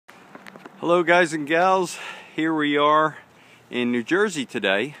Hello guys and gals, here we are in New Jersey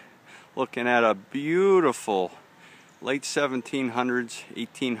today looking at a beautiful late 1700s,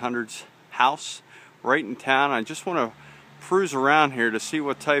 1800s house right in town. I just want to cruise around here to see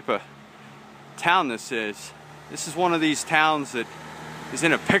what type of town this is. This is one of these towns that is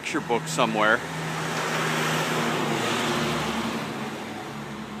in a picture book somewhere.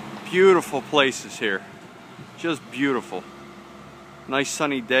 Beautiful places here, just beautiful. Nice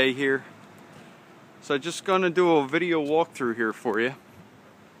sunny day here. So I'm just going to do a video walkthrough here for you.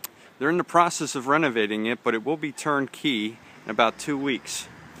 They're in the process of renovating it, but it will be turnkey in about 2 weeks.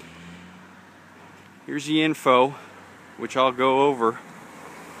 Here's the info, which I'll go over.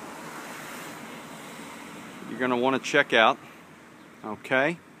 You're going to want to check out.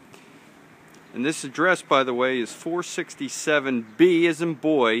 Okay. And this address, by the way, is 467B as in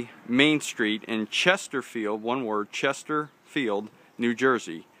boy, Main Street in Chesterfield, one word, Chesterfield, New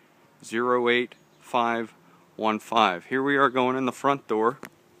Jersey, 08515. Here we are going in the front door.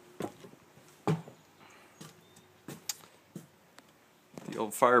 The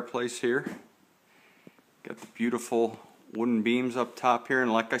old fireplace here. Got the beautiful wooden beams up top here,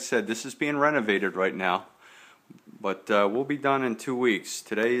 and like I said, this is being renovated right now, but we'll be done in 2 weeks.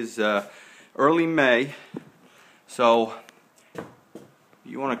 Today is early May, so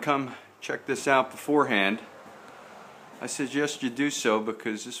you want to come check this out beforehand. I suggest you do so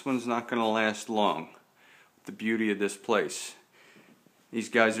because this one's not going to last long. The beauty of this place. These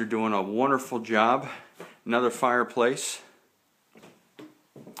guys are doing a wonderful job. Another fireplace.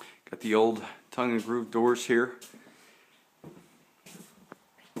 Got the old tongue and groove doors here.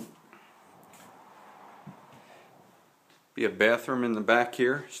 Be a bathroom in the back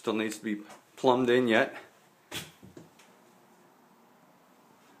here. Still needs to be plumbed in yet.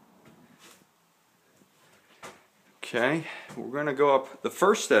 Okay, we're going to go up the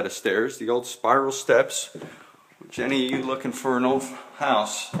first set of stairs, the old spiral steps, which any of you looking for an old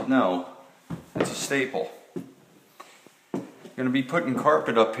house know, it's a staple. Going to be putting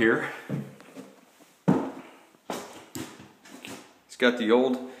carpet up here. It's got the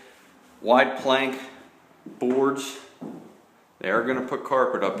old wide plank boards. They are going to put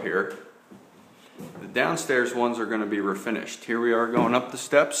carpet up here. The downstairs ones are going to be refinished. Here we are going up the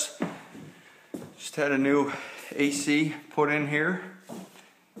steps. Just had a new AC put in here.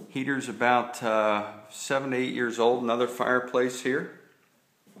 Heater's about 7 to 8 years old. Another fireplace here.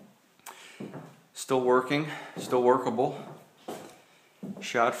 Still working, still workable.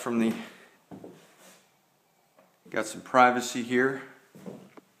 Shot from the, got some privacy here.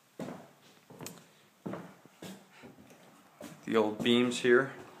 The old beams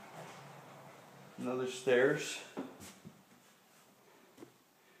here. Another stairs.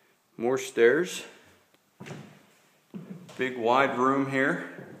 More stairs. Big wide room here.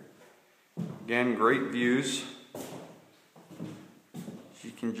 Again, great views.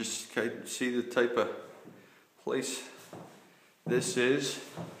 You can just see the type of place this is.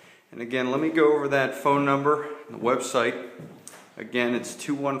 And again, let me go over that phone number, the website. Again, it's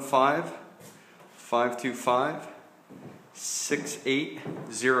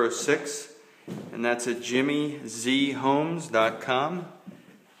 215-525-6806. And that's at jimmyzhomes.com.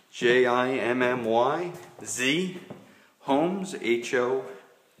 JIMMYZ Homes,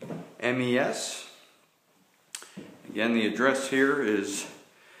 HOMES. Again, the address here is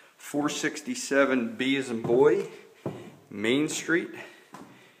 467B as in boy, Main Street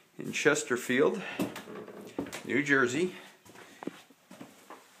in Chesterfield, New Jersey.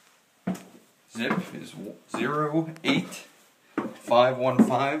 Zip is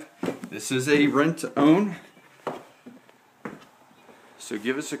 08515. This is a rent-to-own. So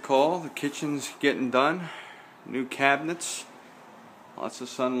give us a call. The kitchen's getting done. New cabinets. Lots of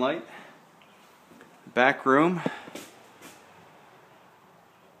sunlight. Back room.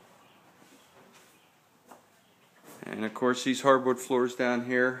 And of course these hardwood floors down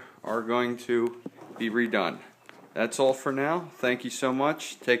here are going to be redone. That's all for now. Thank you so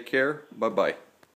much. Take care. Bye-bye.